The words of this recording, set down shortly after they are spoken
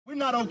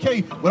not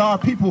okay with our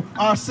people,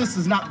 our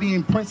sisters not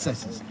being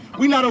princesses.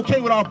 We're not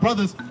okay with our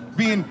brothers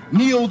being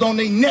kneeled on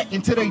their neck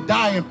until they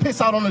die and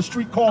piss out on the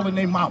street calling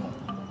their mama.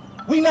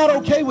 We're not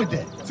okay with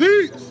that.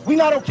 We're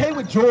not okay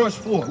with George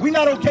Floyd. We're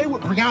not okay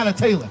with Breonna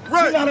Taylor.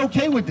 We're not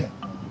okay with that.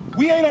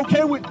 We ain't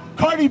okay with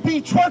Cardi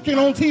B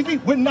twerking on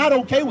TV. We're not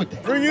okay with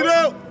that. Bring it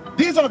up.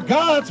 These are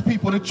God's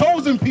people, the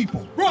chosen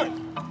people. Right.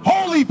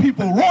 Holy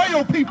people,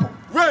 royal people.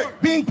 Right.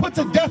 Being put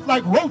to death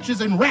like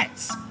roaches and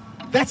rats.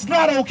 That's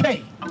not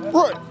okay.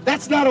 Right.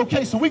 That's not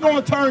okay. So we're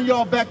going to turn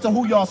y'all back to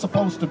who y'all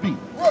supposed to be.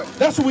 Right.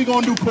 That's what we're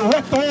going to do.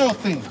 Correct all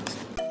things.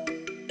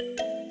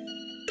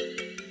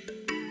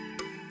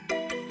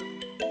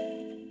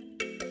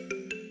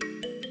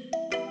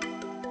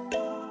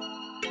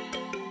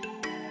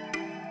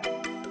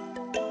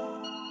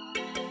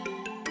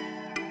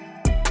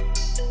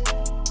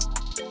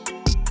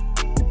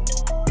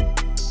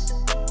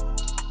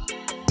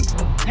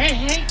 They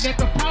hate that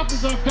the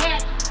prophets are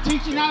back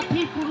teaching our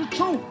people the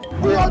truth.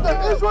 We are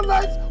the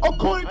Israelites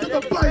according to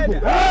the Bible.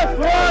 That's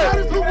right. That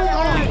is who we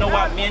are. You know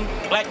why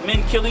black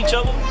men kill each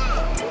other?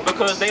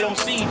 Because they don't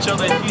see each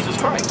other as Jesus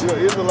Christ. You're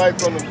an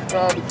Israelite from the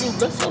tribe of Judah.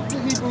 Let's look at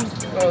Hebrews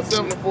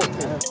 7 and 14.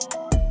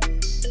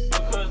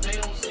 Because they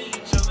don't see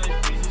each other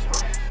as Jesus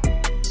Christ.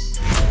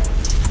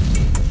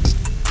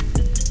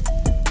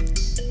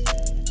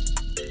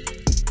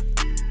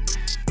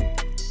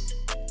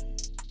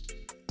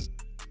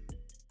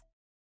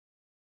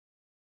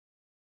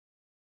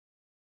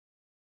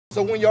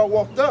 So when y'all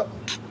walked up,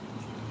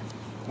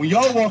 we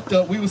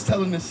was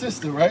telling the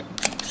sister, right?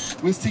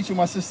 We was teaching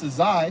my sister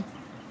Zai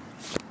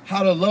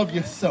how to love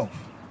yourself,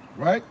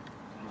 right?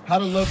 How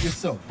to love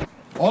yourself.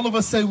 All of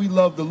us say we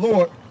love the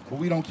Lord, but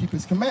we don't keep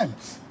his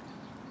commandments.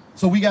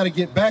 So we got to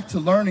get back to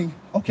learning,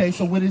 okay,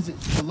 so what is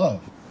it to love?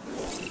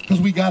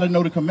 Because we got to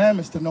know the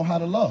commandments to know how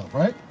to love,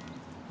 right?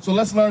 So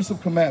let's learn some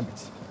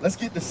commandments. Let's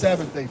get the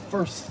Sabbath day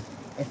first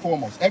and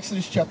foremost.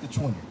 Exodus chapter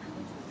 20.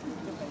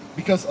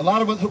 Because a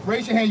lot of us,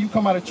 raise your hand, you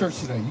come out of church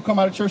today. You come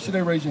out of church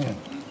today, raise your hand.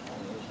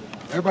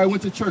 Everybody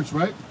went to church,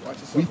 right?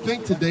 We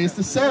think today is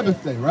the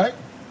Sabbath day, right?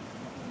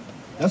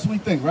 That's what we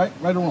think, right?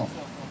 Right or wrong?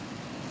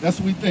 That's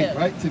what we think,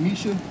 right?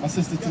 Tanisha, my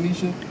sister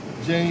Tanisha,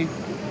 Jay.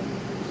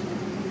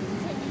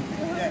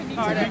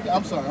 Tamika,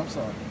 I'm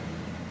sorry.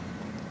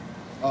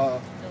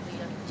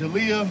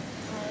 Jalea,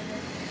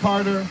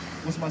 Carter,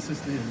 what's my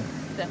sister here?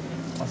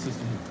 Stephanie. My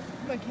sister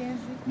here.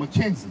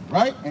 Mackenzie,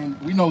 right?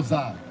 And we know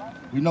Zai.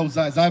 We know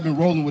Zai's been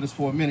rolling with us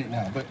for a minute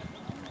now, but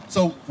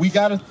so we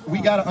gotta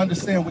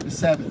understand what the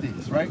Sabbath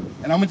is, right?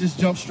 And I'm gonna just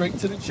jump straight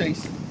to the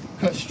chase,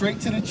 cut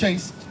straight to the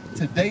chase.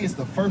 Today is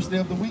the first day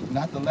of the week,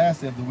 not the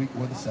last day of the week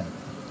or the Sabbath.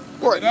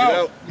 Right.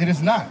 It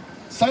is not.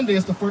 Sunday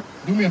is the first.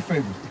 Do me a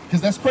favor,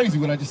 because that's crazy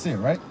what I just said,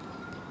 right?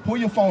 Pull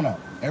your phone out.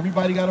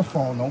 Everybody got a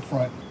phone, no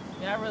front.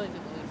 Yeah, I really do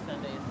believe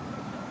Sunday is.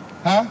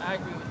 Huh? I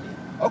agree with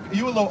you. Okay,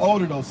 you a little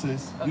older though,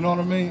 sis. You know what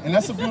I mean? And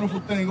that's a beautiful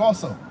thing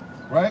also,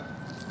 right?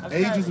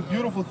 Age is a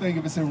beautiful thing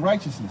if it's in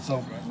righteousness. So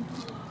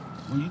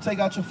when you take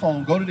out your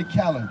phone, go to the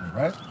calendar,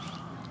 right?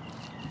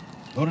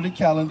 Go to the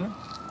calendar.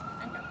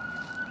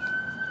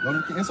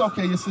 It's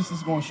okay, your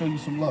sister's going to show you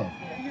some love.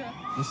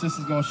 Your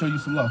sister's going to show you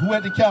some love. Who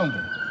had the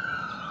calendar?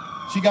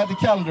 She got the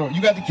calendar. You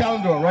got the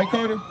calendar, right,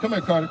 Carter? Come here,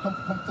 Carter.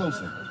 Come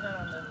closer.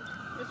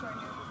 It's right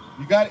here.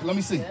 You got it? Let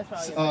me see. Yeah,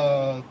 that's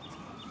right.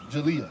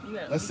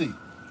 Jalea. Let's see.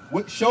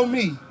 Show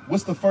me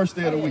what's the first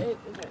day of the week.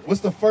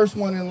 What's the first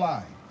one in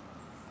line?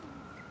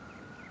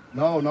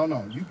 No.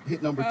 You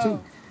hit number 2.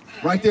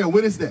 Right there.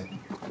 What is that?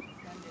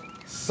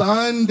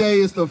 Sunday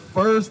is the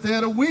first day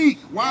of the week.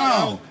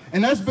 Wow.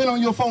 And that's been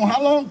on your phone.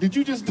 How long? Did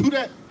you just do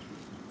that?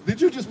 Did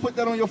you just put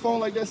that on your phone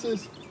like that,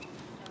 sis?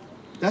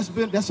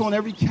 That's on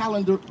every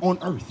calendar on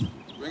earth.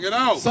 Bring it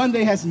out.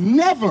 Sunday has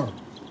never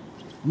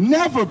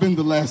been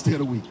the last day of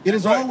the week. It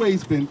has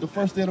always been the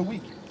first day of the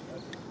week.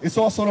 It's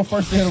also the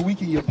first day of the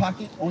week in your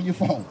pocket on your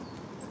phone.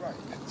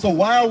 So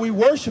why are we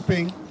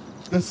worshiping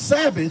the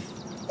Sabbath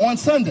on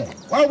Sunday?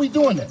 Why are we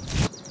doing that?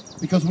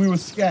 Because we were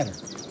scattered.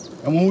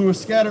 And when we were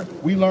scattered,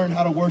 we learned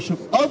how to worship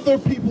other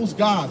people's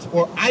gods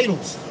or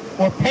idols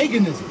or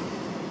paganism.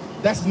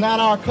 That's not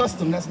our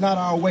custom. That's not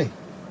our way.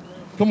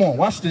 Come on,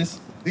 watch this.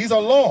 These are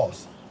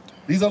laws.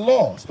 These are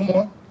laws. Come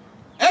on.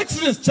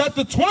 Exodus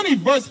chapter 20,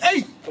 verse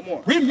 8. Come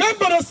on.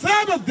 Remember the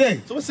Sabbath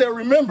day. So it said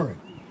remember it.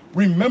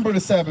 Remember the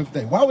Sabbath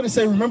day. Why would it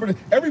say remember it?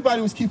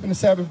 Everybody was keeping the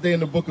Sabbath day in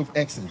the book of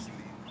Exodus.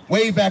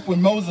 Way back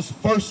when Moses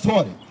first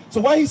taught it.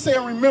 So why he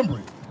saying remember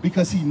it?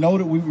 Because he know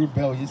that we were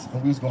rebellious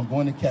and we was going to go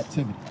into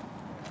captivity.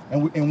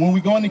 And when we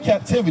go into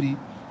captivity,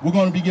 we're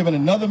going to be given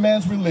another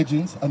man's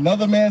religions,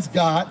 another man's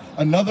God,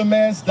 another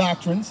man's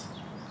doctrines,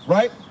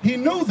 right? He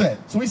knew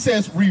that. So he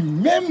says,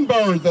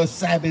 remember the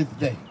Sabbath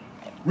day.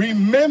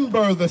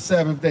 Remember the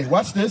Sabbath day.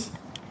 Watch this.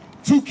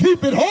 To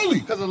keep it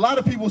holy. Because a lot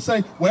of people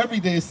say, well, every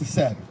day is the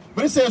Sabbath.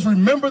 But it says,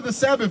 remember the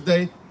Sabbath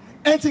day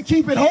and to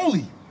keep it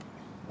holy.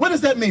 What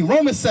does that mean?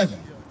 Romans 7.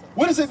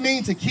 What does it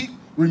mean to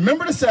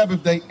remember the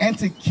Sabbath day and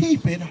to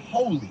keep it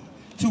holy?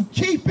 To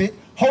keep it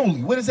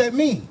holy. What does that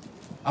mean?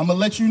 I'm going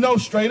to let you know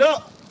straight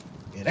up.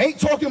 It ain't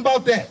talking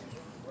about that.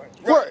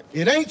 Right.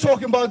 It ain't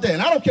talking about that.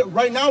 And I don't care.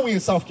 Right now we in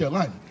South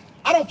Carolina.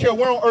 I don't care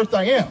where on earth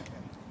I am.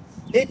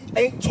 It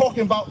ain't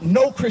talking about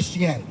no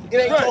Christianity. It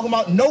ain't talking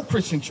about no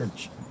Christian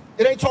church.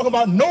 It ain't talking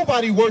about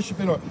nobody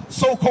worshiping or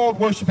so-called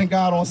worshiping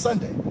God on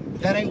Sunday.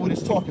 That ain't what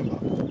it's talking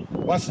about.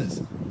 Watch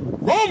this.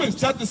 Romans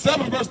chapter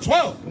 7, verse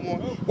 12. Come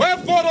on.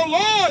 Wherefore the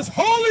law is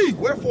holy.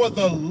 Wherefore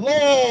the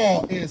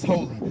law is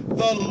holy.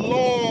 The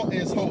law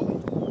is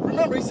holy.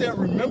 Remember, he said,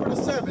 remember the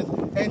Sabbath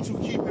and to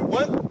keep it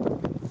what?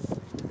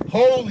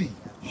 Holy.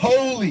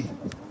 Holy.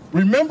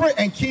 Remember it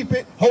and keep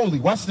it holy.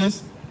 Watch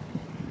this.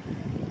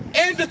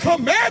 And the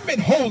commandment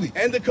holy.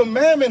 And the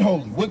commandment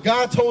holy. What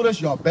God told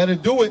us, y'all better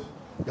do it.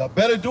 Y'all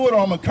better do it or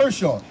I'm going to curse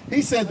y'all.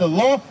 He said the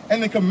law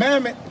and the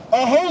commandment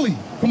are holy.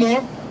 Come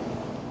on.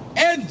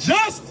 And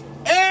just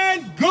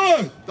and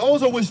good.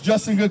 Those are what's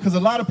just and good, because a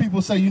lot of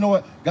people say, you know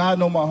what? God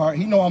know my heart.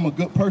 He know I'm a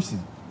good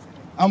person.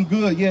 I'm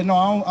good. Yeah, no,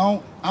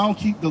 I don't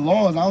keep the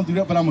laws. I don't do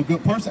that, but I'm a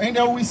good person. Ain't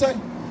that what we say?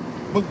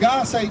 But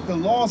God say the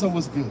laws are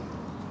what's good.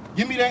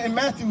 Give me that in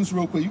Matthews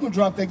real quick. You can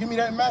drop that. Give me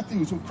that in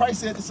Matthews. Well, Christ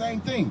said the same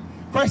thing.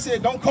 Christ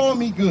said, don't call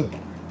me good.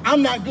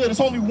 I'm not good. It's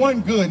only one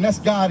good, and that's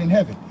God in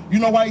heaven. You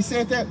know why he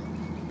said that?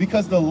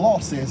 Because the law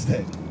says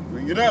that.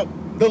 Bring it out.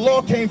 The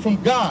law came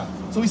from God.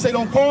 So he said,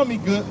 don't call me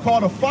good,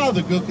 call the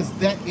Father good, because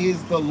that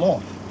is the law.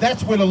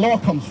 That's where the law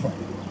comes from.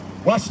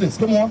 Watch this.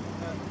 Come on.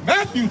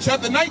 Matthew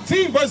chapter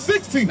 19, verse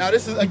 16. Now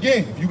this is,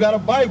 again, if you got a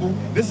Bible,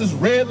 this is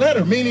red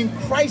letter, meaning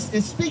Christ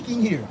is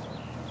speaking here.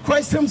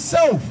 Christ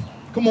himself.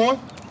 Come on.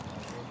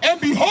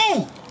 And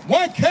behold,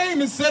 one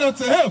came and said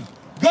unto him,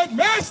 Good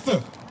master,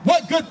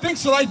 what good thing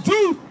shall I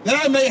do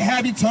that I may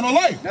have eternal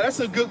life? Now that's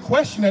a good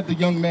question that the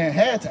young man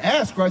had to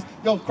ask Christ.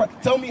 Yo, Christ,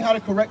 tell me how to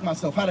correct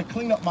myself, how to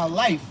clean up my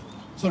life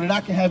so that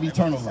I can have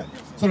eternal life,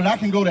 so that I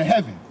can go to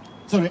heaven,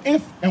 so that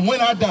if and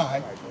when I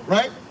die,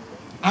 right,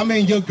 I'm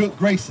in your good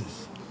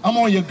graces. I'm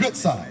on your good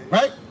side,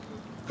 right?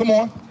 Come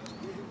on.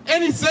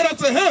 And he said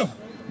unto him,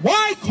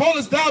 Why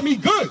callest thou me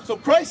good? So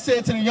Christ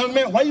said to the young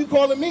man, why you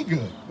calling me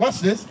good?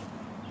 Watch this.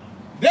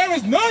 There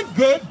is none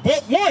good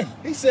but one.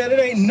 He said it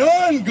ain't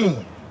none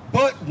good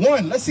but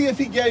one. Let's see if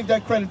he gave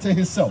that credit to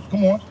himself.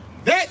 Come on.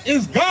 That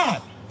is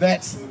God.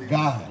 That's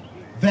God.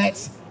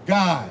 That's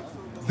God.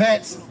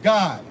 That's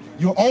God.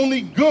 You're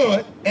only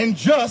good and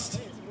just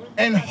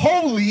and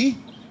holy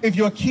if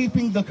you're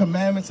keeping the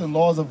commandments and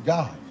laws of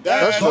God.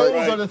 That's Those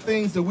right. are the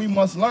things that we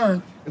must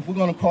learn if we're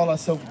going to call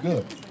ourselves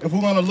good, if we're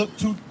going to look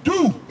to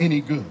do any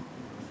good.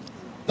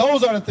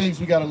 Those are the things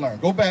we got to learn.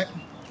 Go back.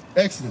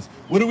 Exodus.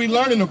 What are we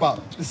learning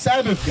about? The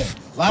Sabbath day.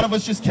 A lot of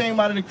us just came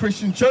out of the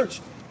Christian church,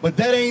 but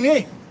that ain't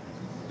it.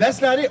 That's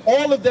not it.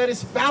 All of that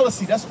is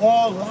fallacy. That's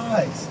all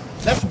lies.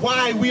 That's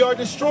why we are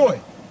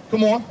destroyed.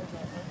 Come on.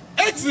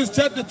 Exodus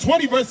chapter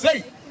 20, verse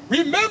 8.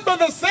 Remember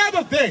the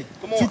Sabbath day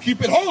to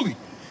keep it holy.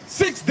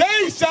 6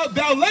 days shalt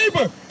thou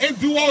labor and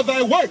do all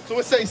thy work. So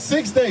it says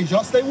 6 days.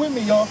 Y'all stay with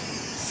me, y'all.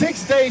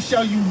 6 days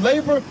shall you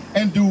labor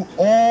and do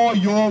all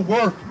your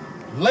work.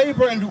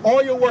 Labor and do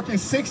all your work in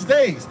 6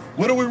 days.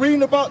 What are we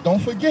reading about? Don't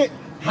forget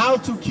how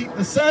to keep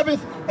the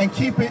Sabbath and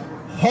keep it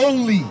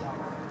holy.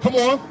 Come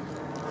on.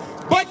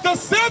 But the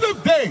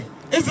seventh day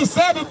is the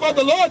Sabbath of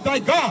the Lord thy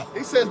God.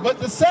 He says, but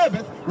the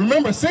Sabbath,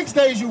 remember 6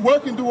 days you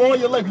work and do all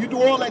your labor. You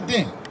do all that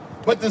then.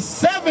 But the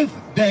seventh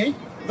day,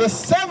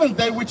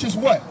 which is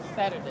what?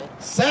 Saturday.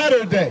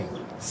 Saturday.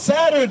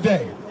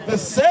 Saturday. The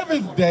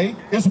seventh day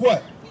is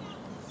what?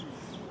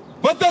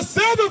 But the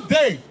seventh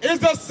day is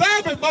the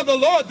Sabbath of the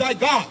Lord thy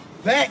God.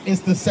 That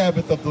is the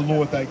Sabbath of the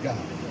Lord thy God.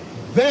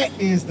 That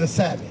is the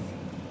Sabbath.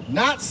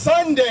 Not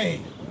Sunday.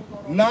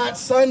 Not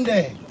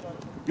Sunday.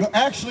 You're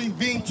actually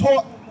being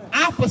taught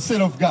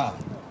opposite of God.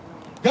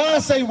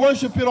 God say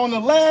worship it on the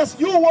last,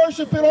 you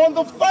worship it on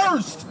the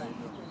first.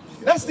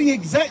 That's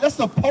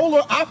the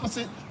polar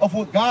opposite of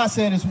what God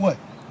said is what?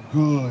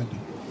 Good.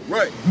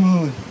 Right.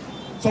 Good.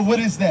 So what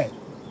is that?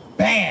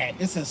 Bad.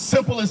 It's as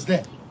simple as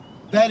that.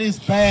 That is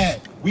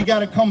bad. We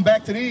got to come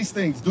back to these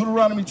things.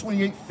 Deuteronomy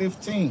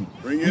 28:15.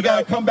 We got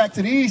to come back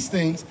to these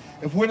things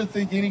if we're to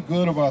think any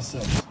good of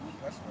ourselves.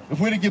 If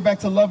we're to get back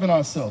to loving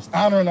ourselves,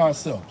 honoring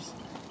ourselves.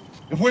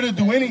 If we're to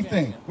do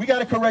anything, we got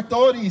to correct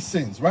all these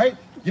sins, right?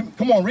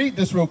 Come on, read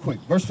this real quick.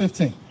 Verse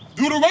 15.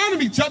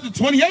 Deuteronomy chapter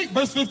 28,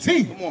 verse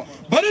 15. Come on.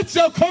 But it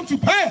shall come to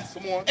pass,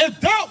 if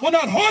thou wilt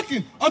not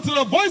hearken unto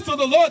the voice of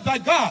the Lord thy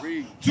God,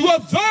 to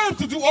observe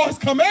to do all his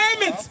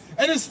commandments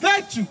and his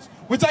statutes,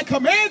 which I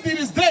command thee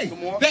this day,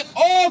 that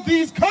all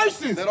these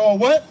curses, That all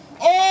what?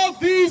 all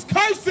these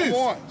curses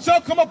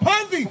shall come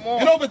upon thee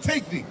and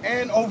overtake thee.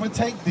 And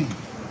overtake thee.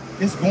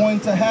 It's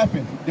going to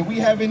happen. Did we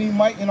have any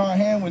might in our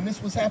hand when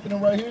this was happening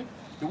right here?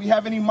 Did we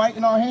have any might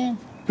in our hand?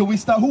 Could we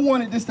stop? Who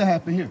wanted this to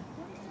happen here?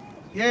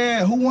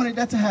 Yeah, who wanted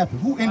that to happen?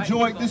 Who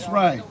enjoyed this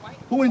ride?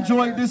 Who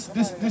enjoyed this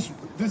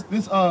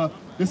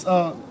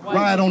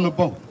ride on the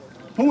boat?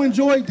 Who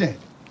enjoyed that?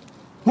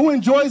 Who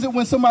enjoys it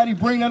when somebody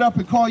bring that up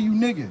and call you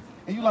nigga?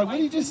 And you're like, what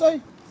did you just say?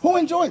 Who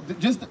enjoyed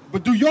it?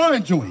 But do y'all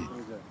enjoy it?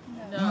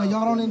 No,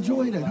 y'all don't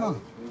enjoy that, huh?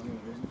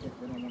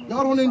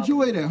 Y'all don't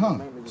enjoy that, huh?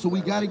 So we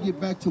got to get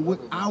back to what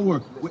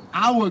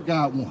our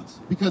God wants,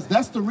 because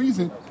that's the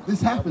reason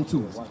this happened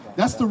to us.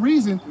 That's the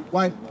reason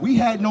why we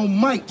had no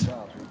might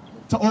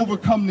to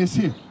overcome this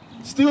here.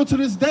 Still to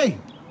this day,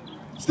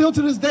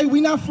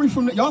 we not free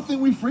from it. Y'all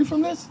think we free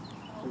from this?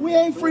 We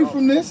ain't free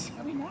from this.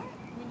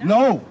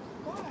 No,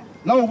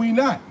 we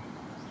not.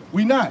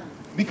 We not,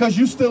 because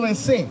you still in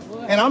sin,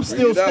 and I'm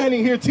still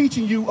standing here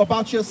teaching you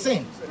about your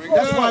sins.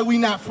 That's why we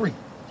not free.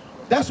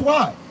 That's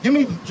why. Give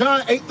me John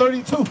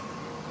 8:32.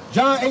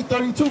 John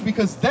 8:32,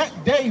 because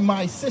that day,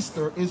 my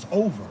sister, is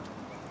over.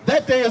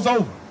 That day is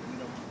over.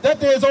 That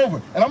day is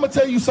over. And I'm going to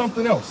tell you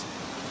something else.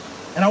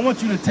 And I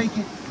want you to take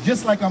it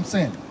just like I'm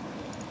saying.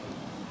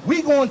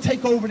 We're going to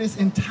take over this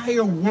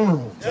entire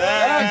world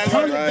and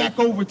turn it back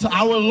over to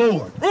our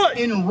Lord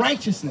in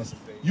righteousness.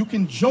 You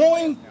can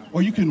join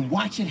or you can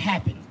watch it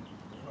happen.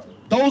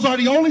 Those are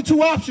the only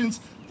two options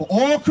for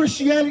all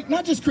Christianity,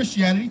 not just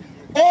Christianity,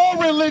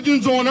 all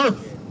religions on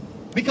earth.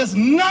 Because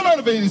none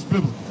of it is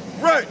biblical.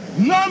 Right.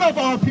 None of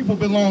our people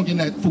belong in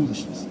that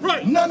foolishness.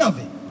 Right. None of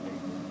it.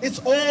 It's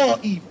all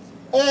evil.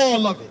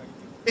 All of it.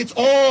 It's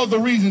all the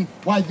reason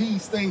why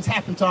these things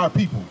happen to our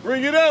people.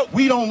 Bring it out.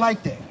 We don't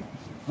like that.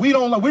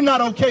 We're not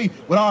okay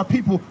with our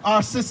people,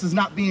 our sisters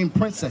not being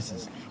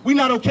princesses. We're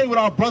not okay with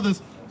our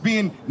brothers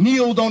being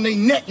kneeled on their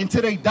neck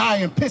until they die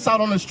and piss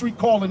out on the street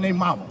calling their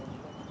mama.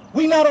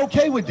 We're not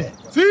okay with that.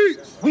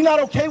 We're not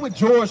okay with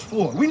George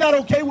Floyd. We're not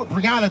okay with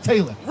Breonna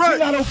Taylor. Right. We're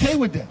not okay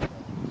with that.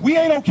 We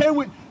ain't okay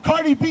with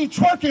Cardi B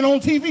twerking on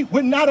TV.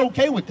 We're not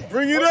okay with that.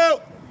 Bring it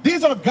out.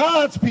 These are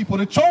God's people,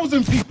 the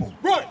chosen people.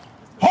 Right.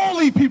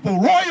 Holy people,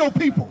 royal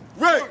people.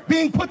 Right.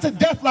 Being put to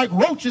death like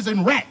roaches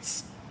and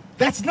rats.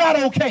 That's not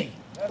okay.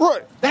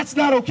 Right. That's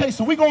not okay.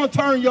 So we're going to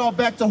turn y'all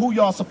back to who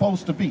y'all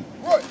supposed to be.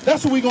 Right.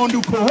 That's what we're going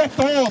to do. Correct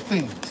all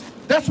things.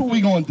 That's what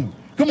we're going to do.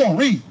 Come on,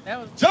 read.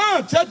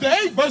 John chapter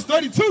 8, verse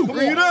 32.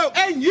 Bring it up.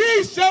 And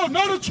ye shall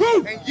know the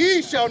truth. And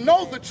ye shall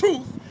know the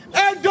truth.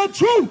 And the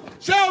truth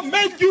shall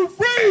make you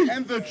free.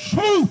 And the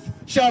truth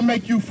shall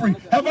make you free.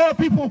 Have our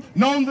people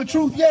known the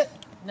truth yet?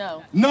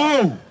 No.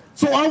 No.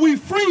 So are we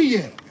free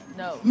yet?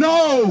 No.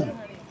 No.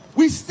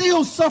 We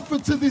still suffer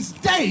to this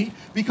day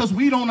because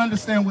we don't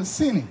understand what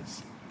sin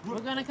is. We're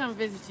gonna come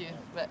visit you,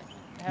 but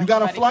You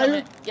got a somebody flyer? come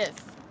in. Yes.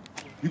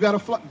 You got a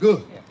flyer?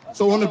 Good.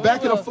 So on the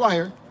back of the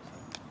flyer,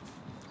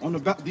 on the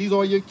back, these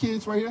are your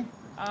kids right here?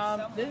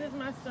 This is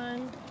my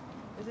son.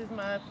 This is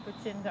my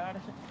pretend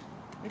daughter.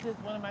 This is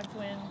one of my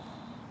twins.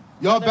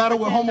 Y'all Other battle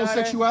with pretend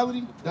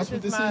homosexuality? That's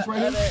what this is right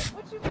here?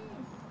 What you mean?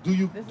 Do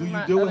you This do is you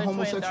my deal with other twin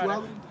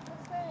homosexuality?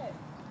 daughter.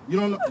 You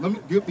don't know? Let me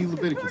give me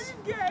Leviticus.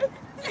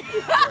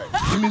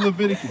 Give me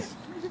Leviticus.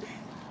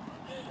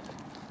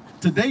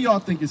 Today y'all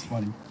think it's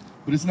funny,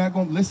 but it's not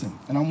going to listen.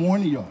 And I'm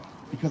warning y'all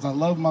because I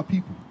love my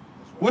people.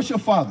 What's your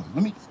father?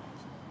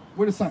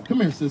 Where the sign?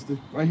 Come here, sister.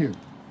 Right here.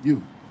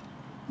 You.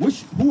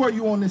 Who are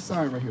you on this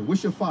side right here?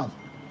 What's your father?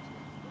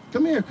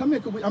 Come here. I'm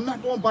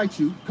not going to bite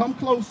you. Come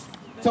close.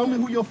 Tell me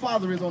who your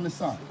father is on this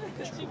side.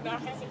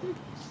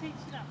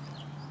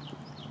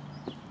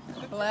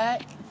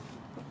 Black.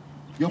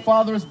 Your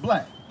father is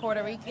black.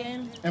 Puerto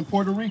Rican. And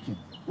Puerto Rican.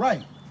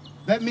 Right.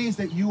 That means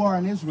that you are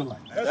an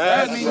Israelite.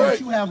 That means right. that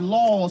you have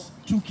laws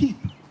to keep,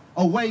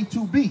 a way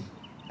to be.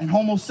 And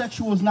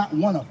homosexual is not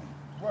one of them.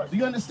 Right. Do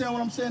you understand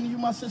what I'm saying to you,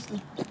 my sister?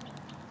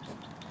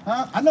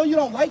 Huh? I know you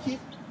don't like it.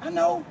 I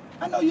know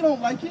you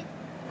don't like it.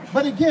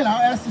 But again,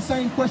 I'll ask the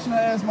same question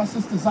I asked my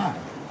sister Zai.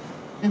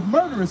 If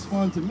murder is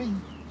fun to me,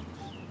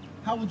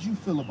 how would you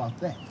feel about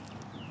that?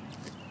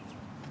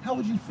 How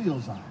would you feel,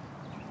 Zai?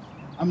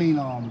 I mean,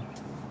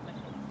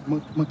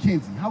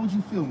 Mackenzie. How would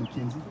you feel,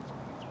 Mackenzie?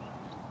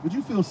 Would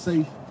you feel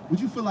safe? Would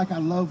you feel like I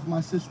love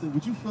my sister?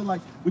 Would you feel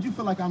like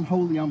I'm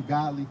holy, I'm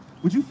godly?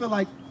 Would you feel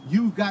like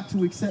you got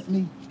to accept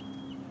me?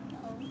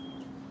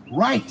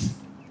 Right.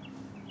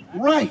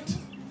 Right.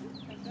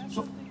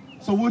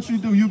 So what you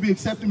do, you be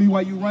accepting me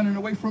while you running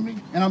away from me?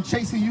 And I'm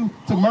chasing you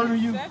to murder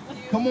you?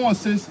 Come on,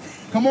 sis.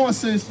 Come on,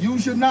 sis.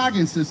 Use your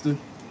noggin, sister.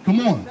 Come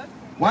on.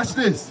 Watch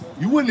this.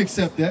 You wouldn't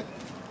accept that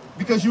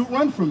because you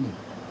run from me.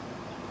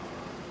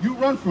 You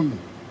run from me.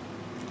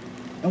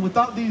 And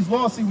without these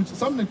laws, see,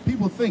 some of the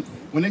people think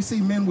when they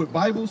see men with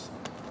Bibles,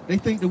 they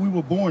think that we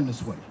were born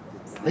this way.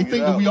 They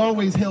think that we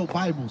always held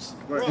Bibles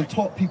and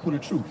taught people the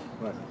truth.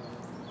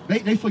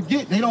 They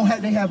forget, they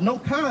have no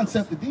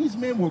concept that these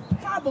men were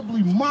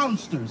probably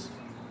monsters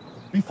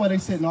before they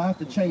said, no, I have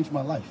to change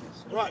my life.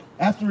 Right.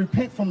 I have to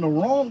repent from the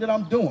wrong that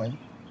I'm doing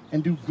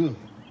and do good.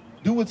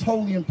 Do what's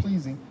holy and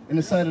pleasing in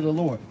the sight of the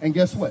Lord. And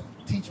guess what?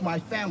 Teach my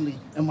family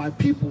and my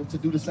people to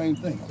do the same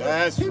thing.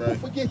 People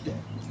forget that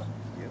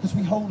because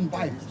we holding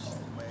Bibles.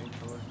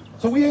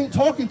 So we ain't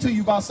talking to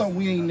you about something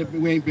we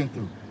ain't been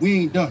through. We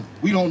ain't done.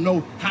 We don't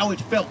know how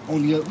it felt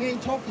on the other. We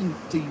ain't talking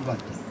to you like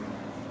that.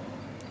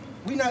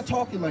 We not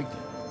talking like that.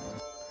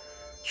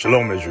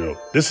 Shalom, Israel.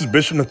 This is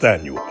Bishop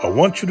Nathaniel. I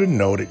want you to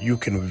know that you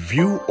can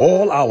view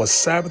all our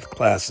Sabbath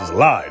classes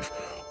live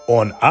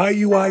on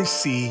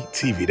IUIC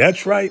TV.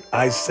 That's right,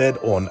 I said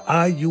on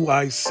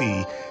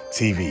IUIC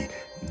TV.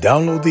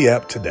 Download the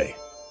app today.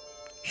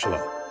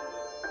 Shalom.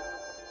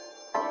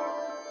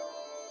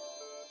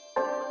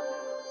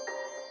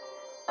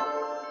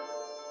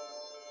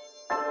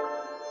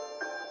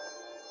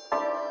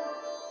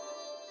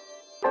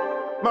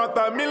 My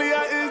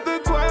familia is the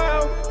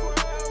 12.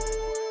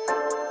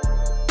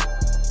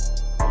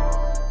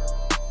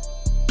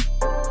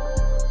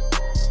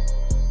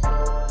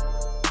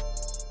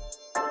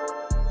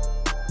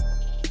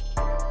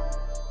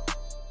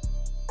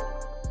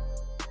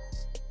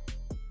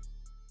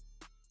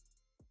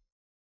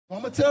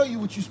 I'm going to tell you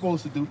what you're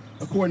supposed to do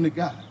according to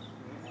God.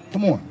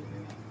 Come on.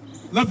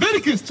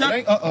 Leviticus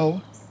chapter...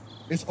 Uh-oh.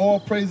 It's all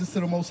praises to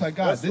the Most High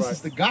God. That's this right.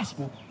 is the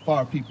gospel for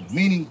our people,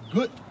 meaning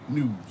good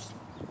news.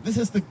 This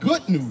is the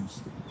good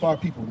news for our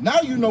people.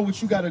 Now you know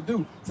what you got to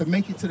do to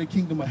make it to the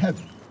kingdom of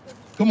heaven.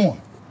 Come on.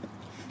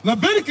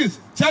 Leviticus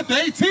chapter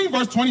 18,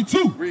 verse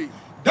 22. Read.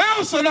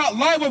 Thou shalt not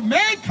lie with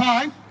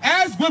mankind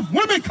as with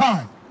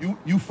womankind.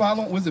 You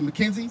following? Was it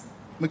Mackenzie?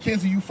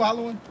 Mackenzie, you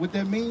following what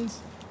that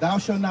means? Thou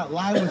shalt not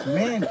lie with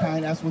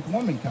mankind as with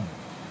womankind.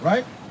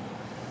 Right?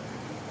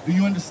 Do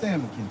you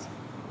understand, Mackenzie?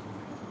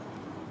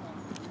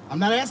 I'm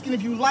not asking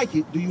if you like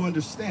it. Do you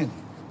understand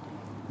it?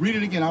 Read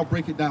it again. I'll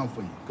break it down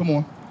for you. Come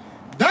on.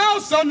 Thou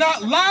shalt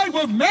not lie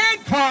with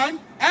mankind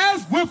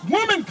as with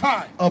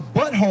womankind. A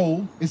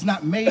butthole is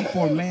not made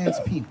for a man's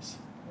penis.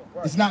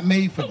 It's not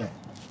made for that.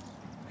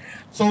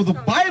 So the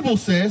Bible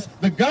says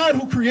the God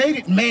who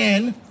created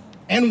man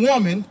and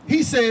woman,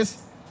 he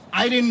says,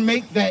 I didn't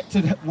make that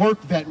to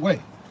work that way.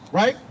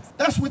 Right?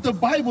 That's what the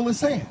Bible is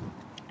saying.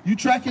 You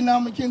tracking now,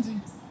 Mackenzie?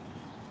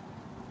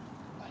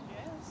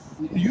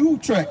 You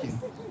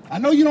tracking. I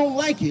know you don't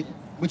like it,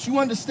 but you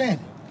understand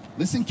it.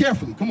 Listen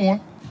carefully. Come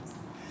on.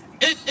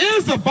 It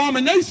is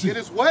abomination. It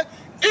is what?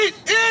 It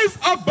is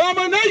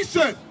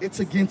abomination. It's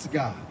against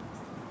God.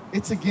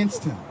 It's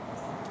against him.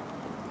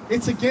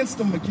 It's against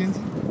him,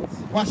 Mackenzie.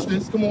 Watch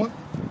this. Come on.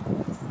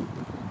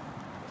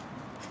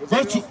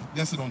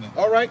 That's it on that.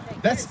 All right.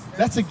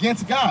 That's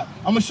against God.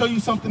 I'm going to show you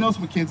something else,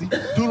 Mackenzie.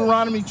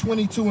 Deuteronomy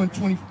 22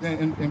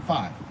 and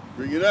 5.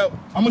 Bring it up.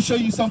 I'm gonna show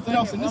you something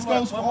else, and this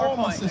goes for all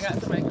my point.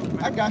 sisters.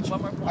 I got you.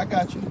 I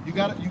got you. You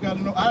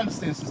gotta know. I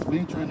understand, sister. We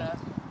ain't trying to,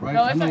 right?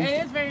 No, I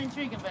it is very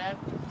intriguing, but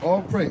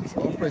all praise,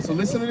 all praise. So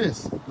listen to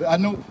this. I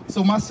know.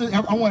 So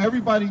I want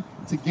everybody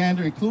to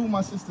gander, include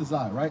my sister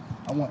Zai, right?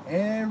 I want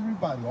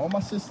everybody, all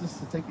my sisters,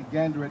 to take a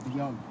gander at the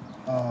young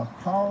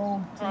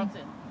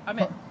Carlton. I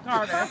mean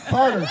Carter.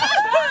 Carter.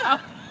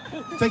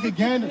 Take a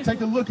gander.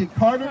 Take a look at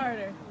Carter.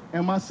 Carter.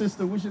 And my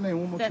sister, what's your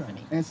name? One more Stephanie.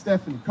 time. And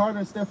Stephanie. Carter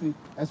and Stephanie,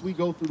 as we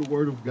go through the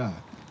Word of God.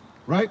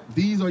 Right?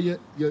 These are your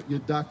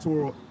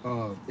doctoral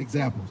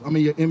examples. I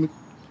mean,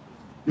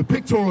 your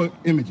pictorial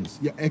images,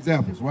 your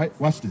examples, right?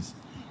 Watch this.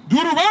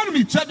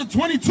 Deuteronomy chapter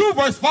 22,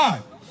 verse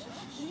 5.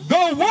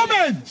 The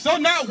woman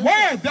shall not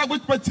wear that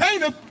which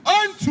pertaineth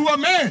unto a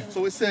man.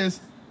 So it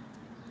says,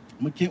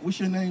 what's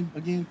your name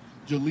again?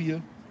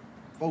 Jalea.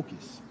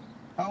 Focus.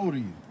 How old are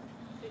you?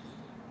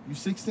 You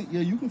 16?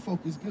 Yeah, you can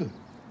focus good.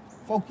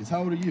 Focus. How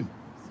old are you?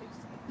 16.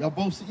 Y'all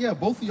both, yeah,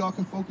 both of y'all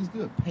can focus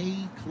good. Pay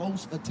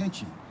close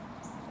attention.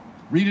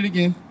 Read it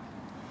again.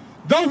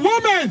 The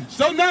woman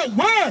shall not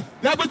wear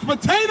that which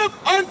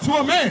pertaineth unto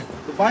a man.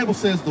 The Bible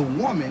says the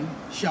woman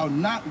shall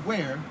not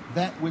wear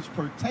that which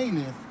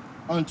pertaineth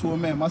unto a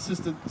man. My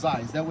sister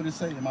Zai, is that what it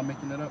say? Am I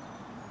making that up?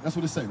 That's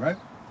what it say, right?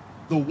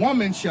 The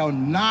woman shall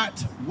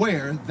not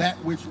wear that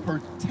which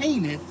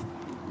pertaineth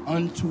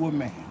unto a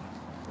man.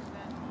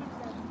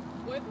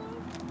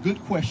 Good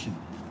question.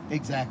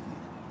 Exactly.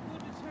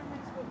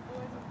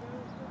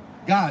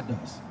 God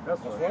does. That's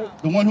right.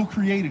 The one who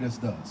created us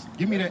does.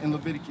 Give me that in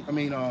Leviticus. I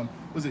mean,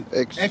 was it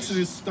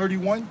Exodus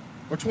 31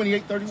 or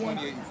 28, 31?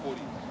 28 and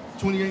 40.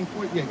 28 and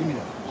 40. Yeah, give me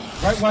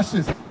that. Right. Watch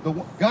this.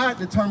 God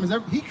determines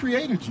everything. He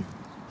created you.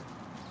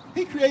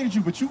 He created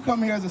you, but you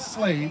come here as a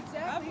slave.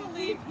 I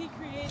believe he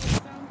created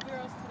some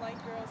girls to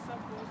like girls, some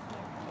boys to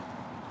like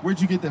boys. Where'd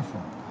you get that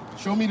from?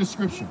 Show me the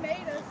scripture. He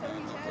made us, so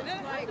he had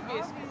to like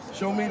obviously.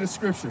 Show me the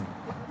scripture.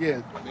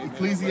 Yeah,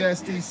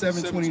 Ecclesiastes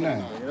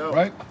 7:29.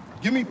 Right?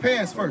 Give me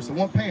pants first. I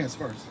want pants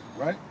first,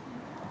 right?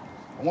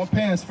 I want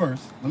pants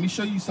first. Let me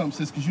show you something,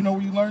 sis, because you know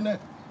where you learned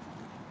that?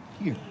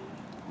 Here.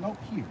 Nope,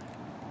 here.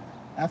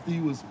 After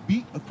you was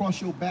beat across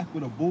your back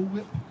with a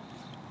bullwhip,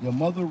 your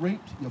mother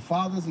raped, your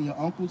fathers and your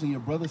uncles and your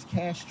brothers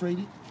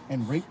castrated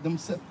and raped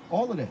themselves.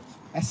 All of that.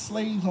 As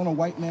slaves on a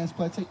white man's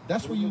plantation.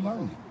 That's where you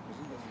learned it.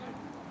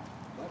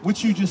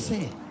 What you just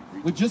said.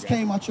 What just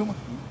came out your mouth.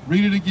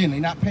 Read it again. They're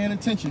not paying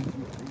attention.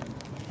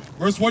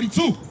 Verse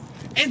 42.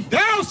 And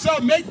thou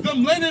shalt make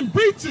them linen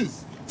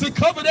breeches to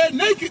cover their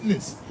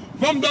nakedness,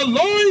 from the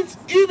loins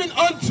even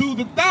unto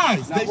the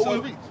thighs. Now, who are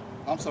we?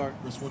 I'm sorry.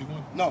 Verse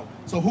 41. No.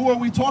 So who are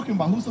we talking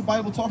about? Who's the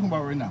Bible talking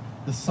about right now?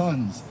 The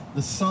sons,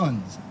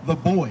 the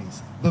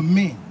boys, the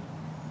men.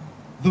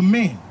 The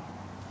men.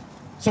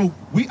 So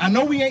I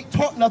know we ain't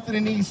taught nothing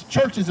in these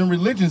churches and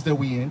religions that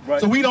we in. Right.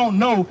 So we don't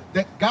know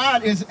that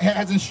God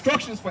has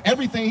instructions for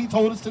everything he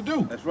told us to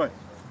do. That's right.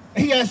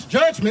 He has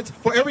judgments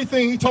for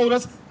everything he told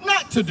us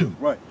not to do.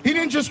 Right. He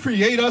didn't just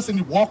create us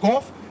and walk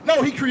off.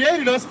 No, he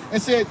created us and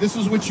said, this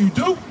is what you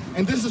do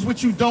and this is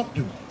what you don't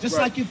do. Just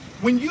Right. like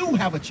when you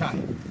have a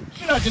child.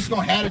 You're not just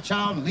going to have a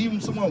child and leave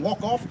him somewhere and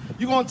walk off.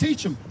 You're going to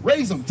teach him,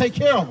 raise him, take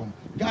care of him.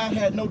 God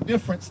had no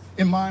difference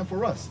in mind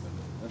for us.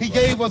 He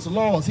gave us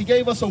laws. He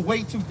gave us a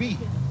way to be.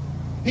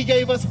 He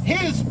gave us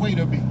his way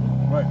to be.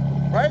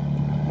 Right?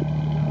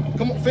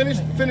 Come on, finish.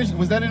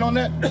 Was that it on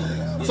that?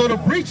 So the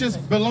breaches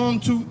belong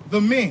to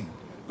the men.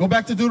 Go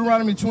back to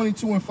Deuteronomy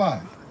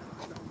 22:5.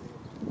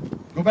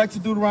 Go back to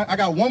Deuteronomy. I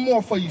got one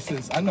more for you,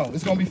 sis. I know,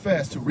 it's going to be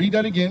fast. To read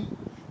that again.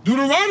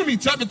 Deuteronomy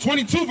chapter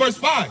 22, verse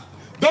 5.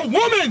 The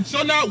woman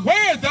shall not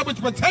wear that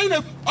which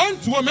pertaineth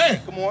unto a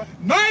man. Come on.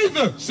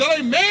 Neither shall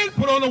a man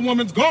put on a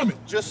woman's garment.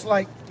 Just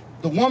like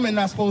the woman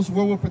not supposed to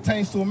wear what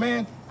pertains to a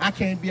man, I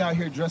can't be out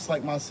here dressed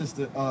like my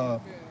sister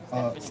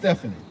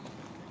Stephanie.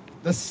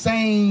 The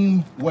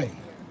same way.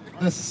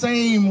 The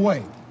same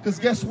way. Because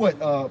guess what,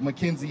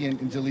 Mackenzie and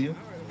Gedaliah?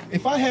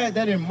 If I had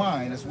that in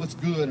mind, that's what's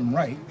good and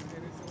right,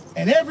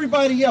 and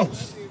everybody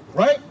else,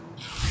 right?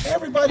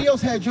 Everybody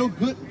else had your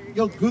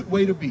good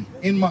way to be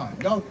in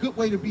mind. Y'all good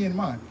way to be in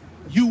mind.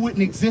 You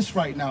wouldn't exist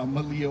right now,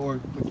 Malia or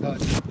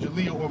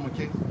Gedaliah or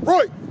Mackenzie.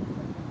 Right.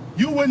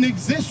 You wouldn't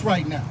exist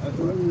right now.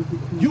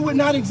 You would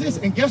not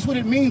exist. And guess what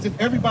it means if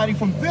everybody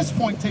from this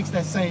point takes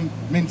that same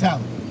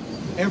mentality?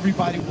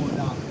 Everybody will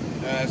die.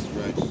 That's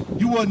right.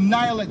 You will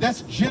annihilate.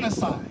 That's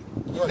genocide.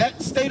 Right.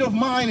 That state of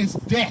mind is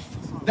death.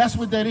 That's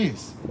what that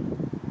is.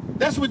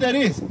 That's what that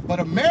is. But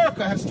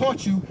America has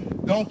taught you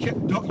don't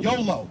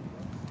YOLO.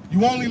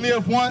 You only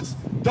live once.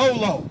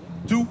 Dolo.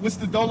 What's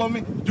the dolo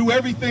mean? Do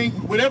everything,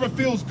 whatever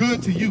feels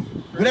good to you,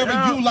 whatever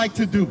you like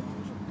to do,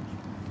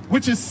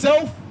 which is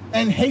self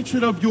and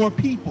hatred of your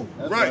people.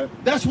 Right.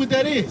 That's what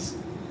that is.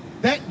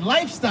 That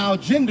lifestyle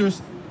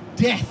genders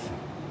death.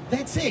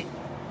 That's it.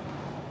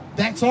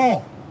 That's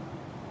all.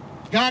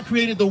 God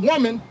created the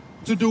woman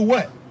to do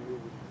what?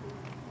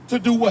 To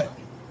do what?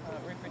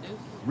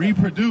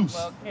 Reproduce.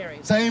 Well, carry.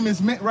 Same as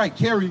men, right,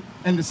 carry,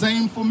 and the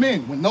same for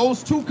men. When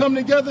those two come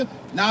together,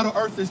 now the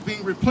earth is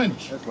being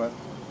replenished. That's right.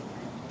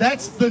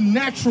 That's the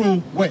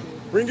natural way.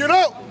 Bring it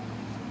out.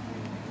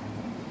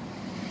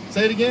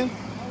 Say it again.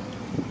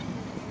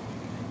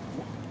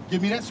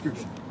 Give me that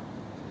scripture.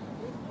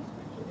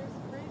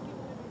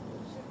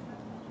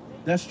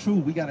 That's true.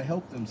 We got to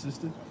help them,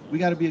 sister. We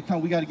got to be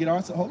accountable. We got to get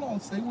ourselves. Hold on,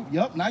 stay with.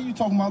 Yep. Now you're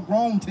talking about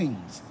grown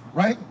teens,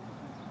 right?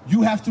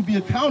 You have to be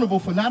accountable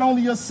for not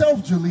only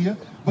yourself, Gedaliah,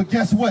 but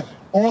guess what?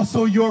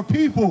 Also your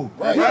people.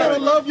 Right. You got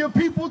to love your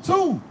people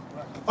too.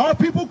 Our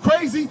people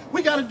crazy.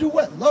 We got to do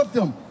what? Love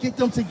them. Get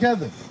them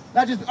together.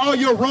 Not just, oh,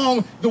 you're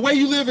wrong. The way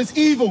you live is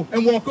evil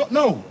and walk up.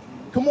 No.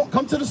 Come on.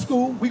 Come to the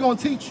school. We're going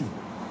to teach you.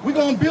 We're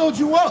going to build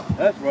you up.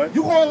 That's right.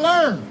 You're going to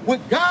learn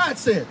what God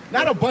said.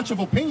 Not a bunch of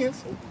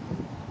opinions.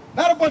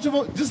 Not a bunch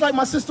of, just like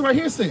my sister right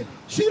here said.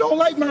 She don't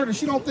like murder.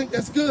 She don't think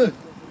that's good.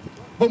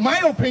 But my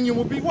opinion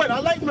would be what? I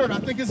like murder. I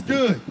think it's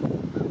good.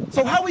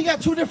 So how we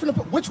got two different,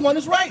 which one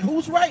is right?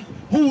 Who's right?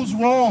 Who's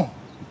wrong?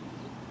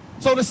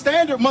 So the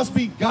standard must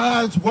be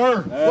God's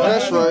word.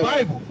 That's the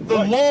right. Bible,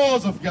 the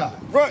laws of God.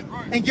 Right.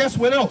 And guess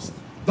what else?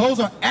 Those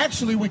are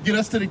actually what get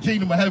us to the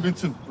kingdom of heaven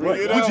too.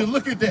 Right. Would you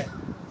look at that?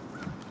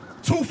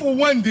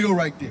 2-for-1 deal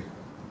right there.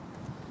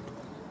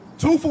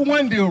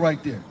 2-for-1 deal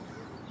right there.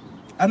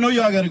 I know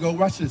y'all got to go.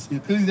 Watch this.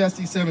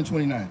 Ecclesiastes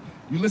 7:29.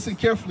 You listen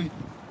carefully.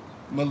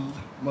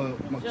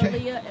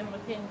 Gedaliah and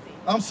Mackenzie.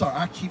 I'm sorry.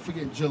 I keep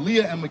forgetting.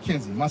 Gedaliah and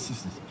Mackenzie, my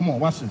sisters. Come on,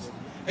 watch this.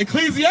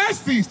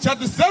 Ecclesiastes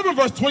chapter 7,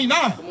 verse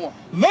 29. Come on.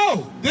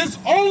 Lo, this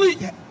only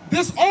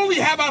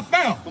have I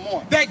found. Come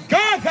on. That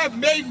God hath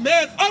made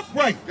man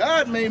upright.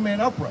 God made man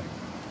upright.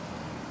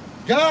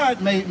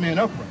 God made man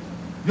upright.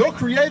 Your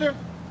creator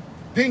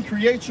didn't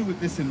create you with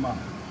this in mind.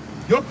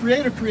 Your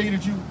creator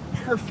created you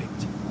perfect.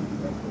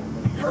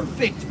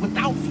 Perfect,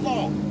 without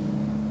flaw.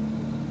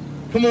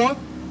 Come on.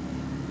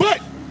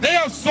 But they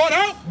have sought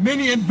out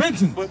many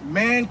inventions. But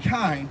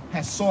mankind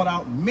has sought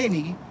out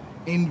many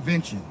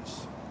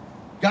inventions.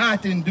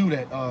 God didn't do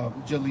that,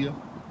 Gedaliah.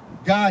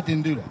 God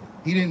didn't do that.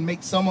 He didn't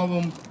make some of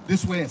them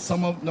this way and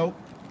some of them, nope.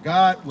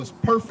 God was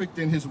perfect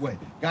in his way.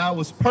 God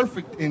was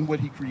perfect in what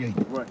he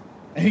created. Right.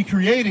 And he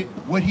created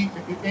what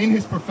in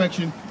his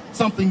perfection,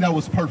 something that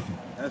was perfect.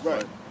 That's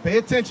right. Pay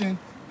attention.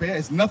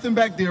 There's nothing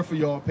back there for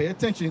y'all. Pay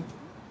attention.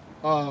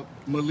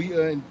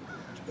 Malia and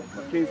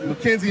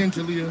Mackenzie and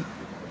Gedaliah,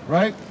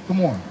 right?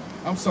 Come on.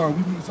 I'm sorry.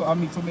 I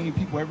meet so many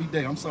people every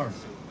day. I'm sorry.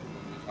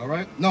 All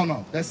right?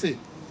 No. That's it.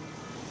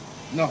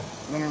 No.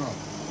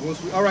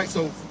 All right,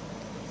 so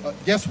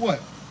guess what?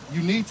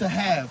 You need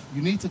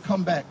to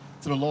come back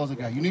to the laws of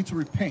God. You need to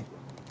repent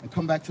and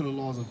come back to the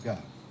laws of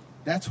God.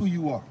 That's who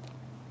you are,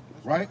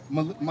 right?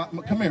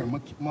 Come here.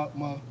 What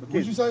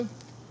did you say?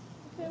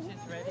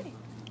 She's ready.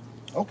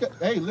 Okay.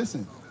 Hey,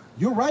 listen.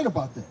 You're right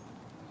about that.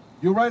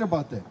 You're right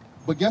about that.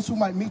 But guess who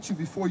might meet you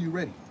before you're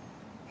ready?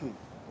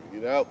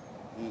 Get out.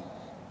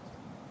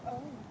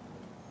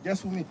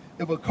 Guess who?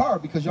 If a car,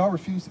 because y'all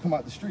refuse to come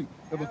out the street,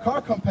 if a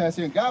car come past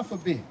here, and God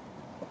forbid,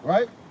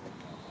 right?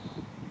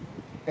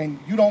 And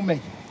you don't make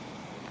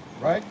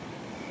it, right?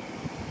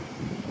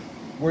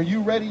 Were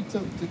you ready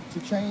to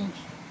change?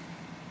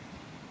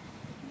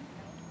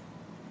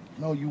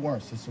 No, you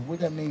weren't, sister.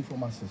 What does that mean for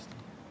my sister?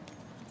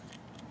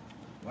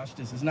 Watch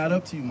this. It's not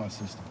up to you, my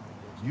sister.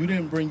 You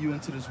didn't bring you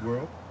into this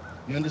world.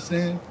 You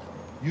understand?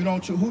 You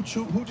don't who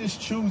just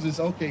chooses,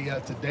 okay, yeah,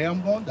 today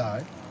I'm gonna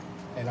die,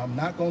 and I'm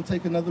not gonna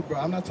take another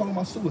breath. I'm not talking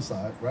about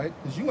suicide, right?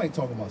 Because you ain't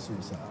talking about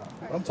suicide.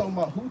 But I'm talking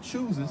about who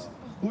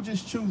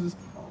just chooses,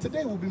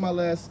 today will be my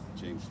last.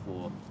 James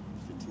 4:15.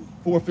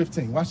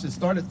 4:15. Watch this.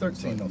 Start at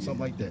 13 though, something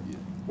like that.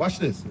 Watch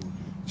this.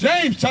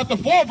 James chapter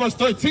 4, verse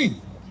 13.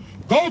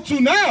 Go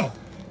to now,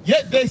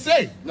 yet they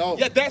say. No.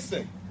 Yet that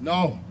say.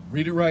 No.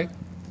 Read it right.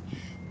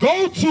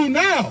 Go to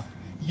now,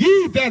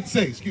 ye that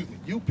say. Excuse me.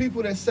 You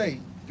people that say,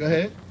 go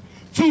ahead.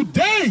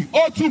 Today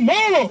or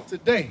tomorrow.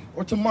 Today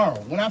or tomorrow,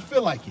 when I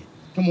feel like it.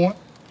 Come on.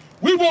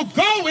 We will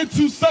go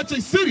into such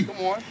a city.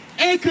 Come on.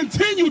 And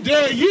continue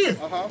there a year.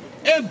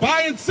 And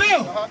buy and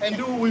sell. And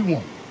do what we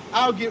want.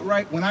 I'll get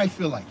right when I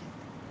feel like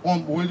it.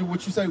 On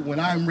what you say, when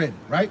I'm ready,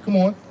 right? Come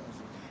on.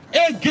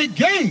 And get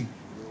gain.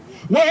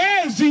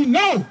 Whereas ye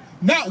know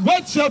not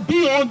what shall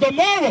be on the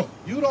morrow.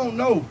 You don't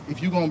know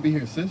if you're going to be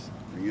here, sis.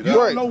 You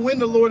don't know when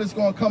the Lord is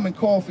going to come and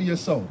call for your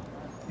soul.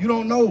 You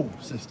don't know,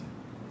 sister.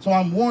 So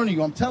I'm warning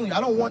you. I'm telling you,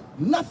 I don't want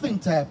nothing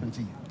to happen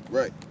to you.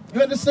 Right.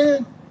 You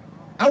understand?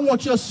 I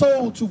want your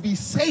soul to be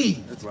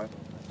saved. That's right.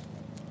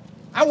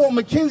 I want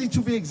Mackenzie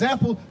to be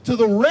example to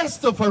the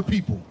rest of her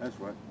people. That's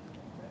right.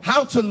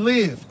 How to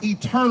live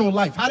eternal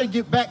life. How to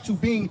get back to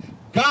being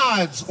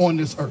gods on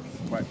this earth.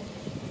 Right.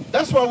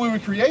 That's why we were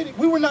created.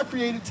 We were not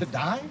created to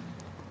die.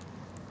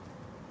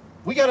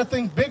 We got to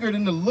think bigger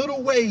than the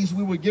little ways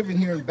we were given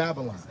here in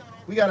Babylon.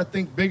 We got to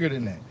think bigger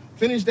than that.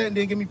 Finish that and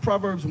then give me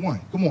Proverbs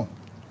 1. Come on.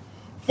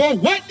 For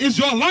what is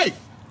your life?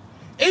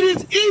 It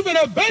is even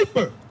a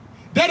vapor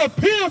that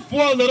appeareth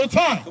for a little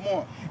time. Come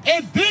on.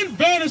 And then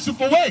vanisheth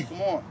away.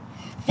 Come on.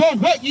 For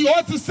what you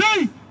ought to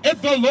say,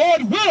 if the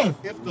Lord will.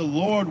 If the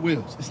Lord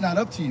wills. It's not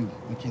up to you,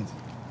 Mackenzie.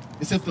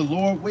 It's if the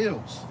Lord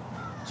wills.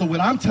 So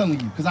what I'm telling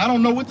you, because I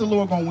don't know what the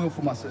Lord gonna will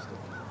for my sister.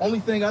 Only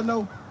thing I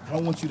know, I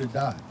don't want you to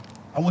die.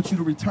 I want you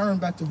to return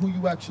back to who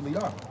you actually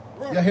are.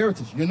 Your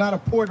heritage. You're not a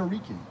Puerto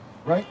Rican,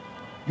 right?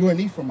 You're an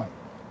Ephraimite.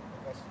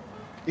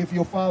 If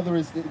your father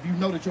is, if you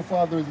know that your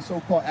father is a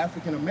so-called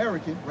African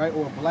American, right,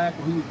 or black,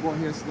 or he was born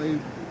here a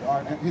slave,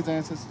 or his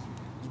ancestors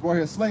was born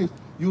here as slaves,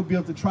 you'll be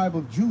of the tribe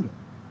of Judah.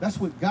 That's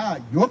what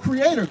God, your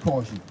Creator,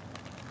 calls you.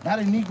 Not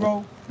a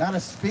Negro, not a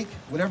Spic,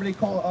 whatever they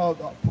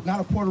call, not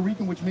a Puerto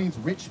Rican, which means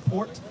rich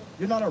port.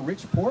 You're not a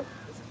rich port.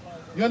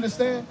 You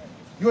understand?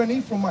 You're an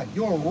Ephraimite.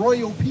 You're a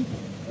royal people.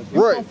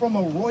 You come from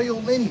a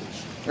royal lineage.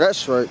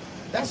 That's right.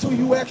 That's who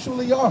you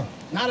actually are.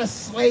 Not a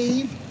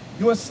slave.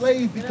 You're a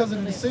slave because of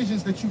the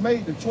decisions that you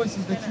made, the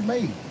choices that you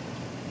made.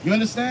 You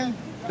understand?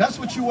 That's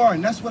what you are,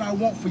 and that's what I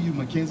want for you,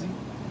 Mackenzie.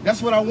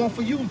 That's what I want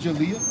for you,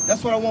 Jalea.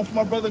 That's what I want for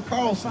my brother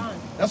Carlson.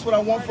 That's what I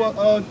want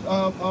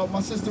for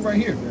my sister right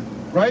here,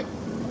 right?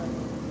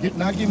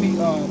 Now give me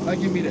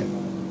that.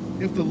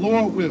 If the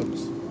Lord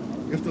wills.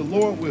 If the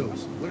Lord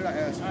wills. What did I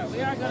ask you? All right,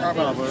 we are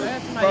going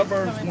to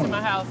Proverbs come 1. into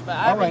my house, but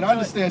All right, I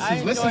understand,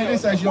 sis. Listen to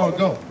this as y'all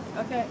go.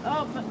 Okay.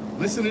 Oh,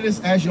 Listen to this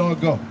as y'all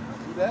go.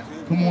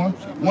 Come on.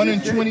 1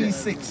 and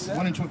 26.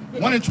 1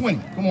 and 20.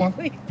 Come on.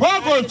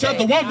 Proverbs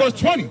chapter 1, verse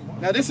 20.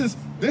 Now this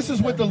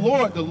is what the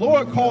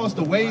Lord calls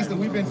the ways that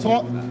we've been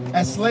taught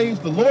as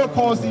slaves. The Lord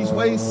calls these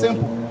ways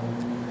simple.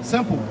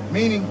 Simple,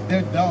 meaning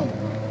they're dumb.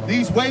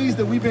 These ways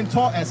that we've been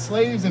taught as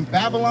slaves in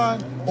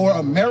Babylon or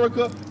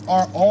America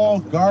are all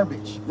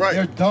garbage. Right.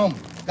 They're dumb.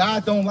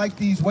 God don't like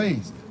these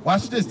ways.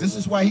 Watch this. This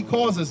is why he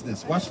calls us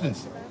this. Watch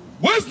this.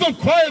 Wisdom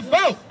crieth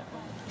out.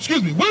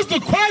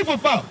 Wisdom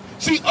crieth out.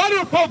 She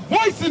uttereth her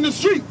voice in the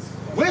streets.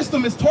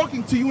 Wisdom is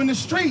talking to you in the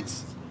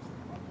streets.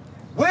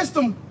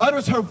 Wisdom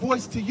utters her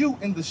voice to you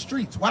in the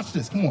streets. Watch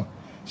this. Come on.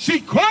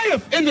 She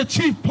crieth in the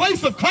chief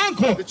place of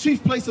concord. The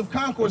chief place of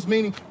concourse,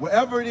 meaning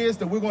wherever it is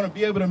that we're going to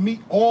be able to meet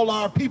all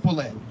our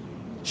people at.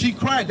 She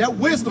cried. That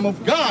wisdom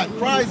of God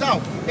cries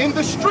out in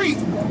the street,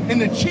 in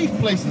the chief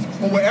places,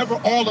 or wherever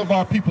all of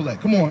our people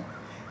at. Come on.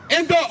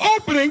 In the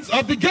openings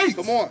of the gates.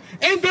 Come on.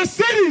 In the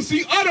city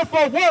she uttereth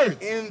her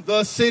words. In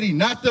the city,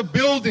 not the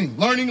building,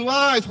 learning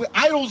lies with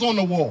idols on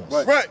the walls.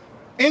 Right.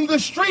 In the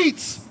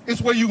streets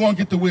is where you're going to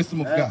get the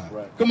wisdom of God.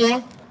 Right. Come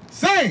on.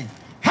 Saying,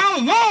 how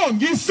long,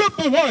 ye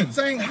simple ones?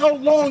 Saying, how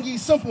long, ye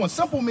simple ones?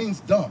 Simple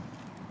means dumb.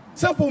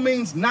 Simple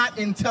means not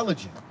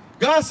intelligent.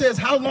 God says,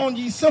 how long,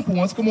 ye simple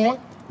ones? Come on.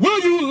 Will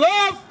you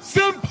love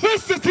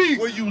simplicity?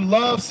 Will you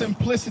love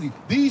simplicity?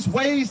 These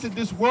ways that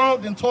this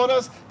world then taught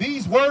us,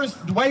 these ways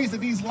that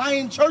these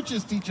lying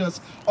churches teach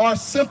us are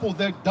simple.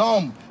 They're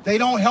dumb. They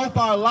don't help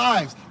our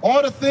lives.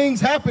 All the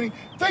things happening.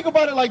 Think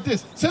about it like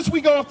this. Since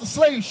we got off the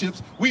slave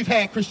ships, we've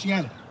had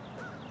Christianity.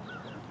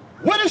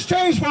 What has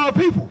changed for our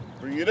people?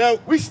 Bring it out.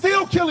 We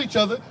still kill each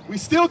other. We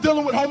still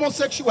dealing with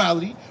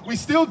homosexuality. We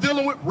still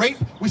dealing with rape.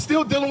 We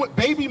still dealing with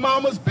baby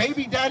mamas,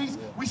 baby daddies.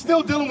 We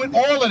still dealing with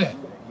all of that.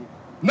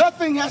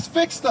 Nothing has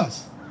fixed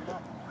us.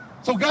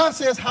 So God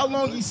says, how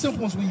long ye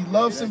simple ones will ye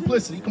love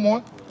simplicity? Come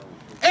on.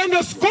 And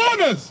the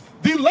scorners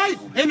delight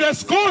in their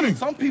scorning.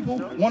 Some people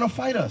want to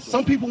fight us.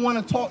 Some people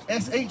want to talk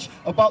SH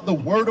about the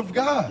word of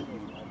God.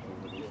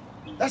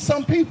 That's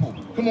some people.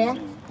 Come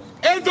on.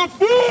 And the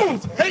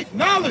fools hate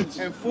knowledge.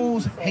 And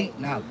fools hate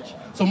knowledge.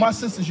 So my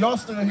sisters, y'all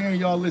stood here and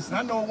y'all listen.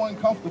 I know it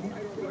wasn't comfortable.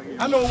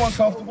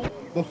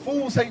 But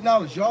fools hate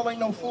knowledge. Y'all ain't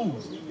no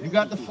fools. You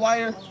got the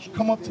flyer.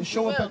 Come up to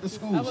show up at the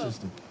school,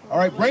 sister. All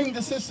right, bring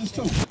the sisters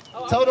too.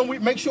 Tell them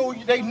make sure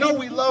they know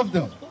we love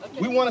them.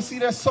 We want to see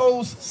their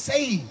souls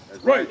saved.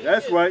 That's right.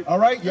 That's right. All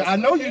right, yeah, I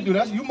know you do.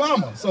 That's you,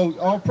 mama. So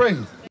all praise.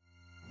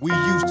 We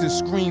used to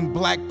scream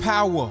black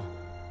power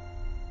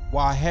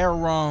while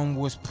heroin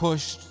was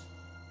pushed.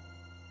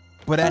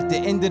 But at the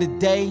end of the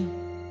day,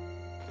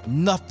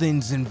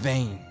 nothing's in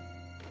vain.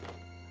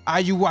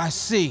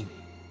 IUIC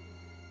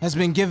has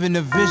been given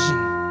a vision.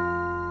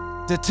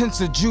 The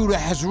tents of Judah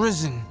has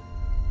risen.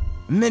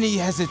 Many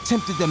has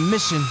attempted the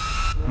mission.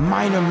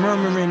 Minor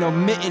murmuring,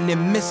 omitting,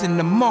 and missing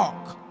the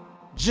mark.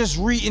 Just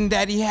reading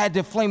that he had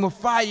the flame of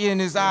fire in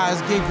his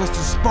eyes gave us the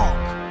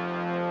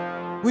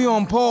spark. We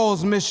on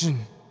Paul's mission.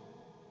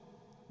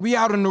 We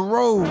out on the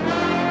road,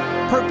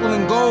 purple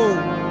and gold.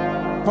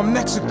 From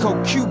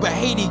Mexico, Cuba,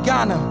 Haiti,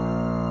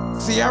 Ghana,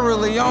 Sierra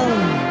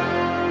Leone.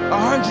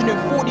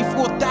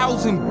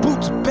 144,000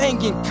 boots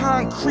banging,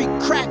 concrete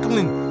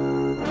crackling.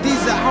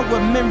 These are our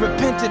men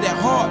repented at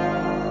heart.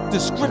 The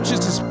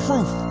scriptures is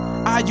proof.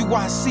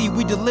 IUIC,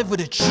 we deliver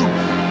the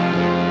truth.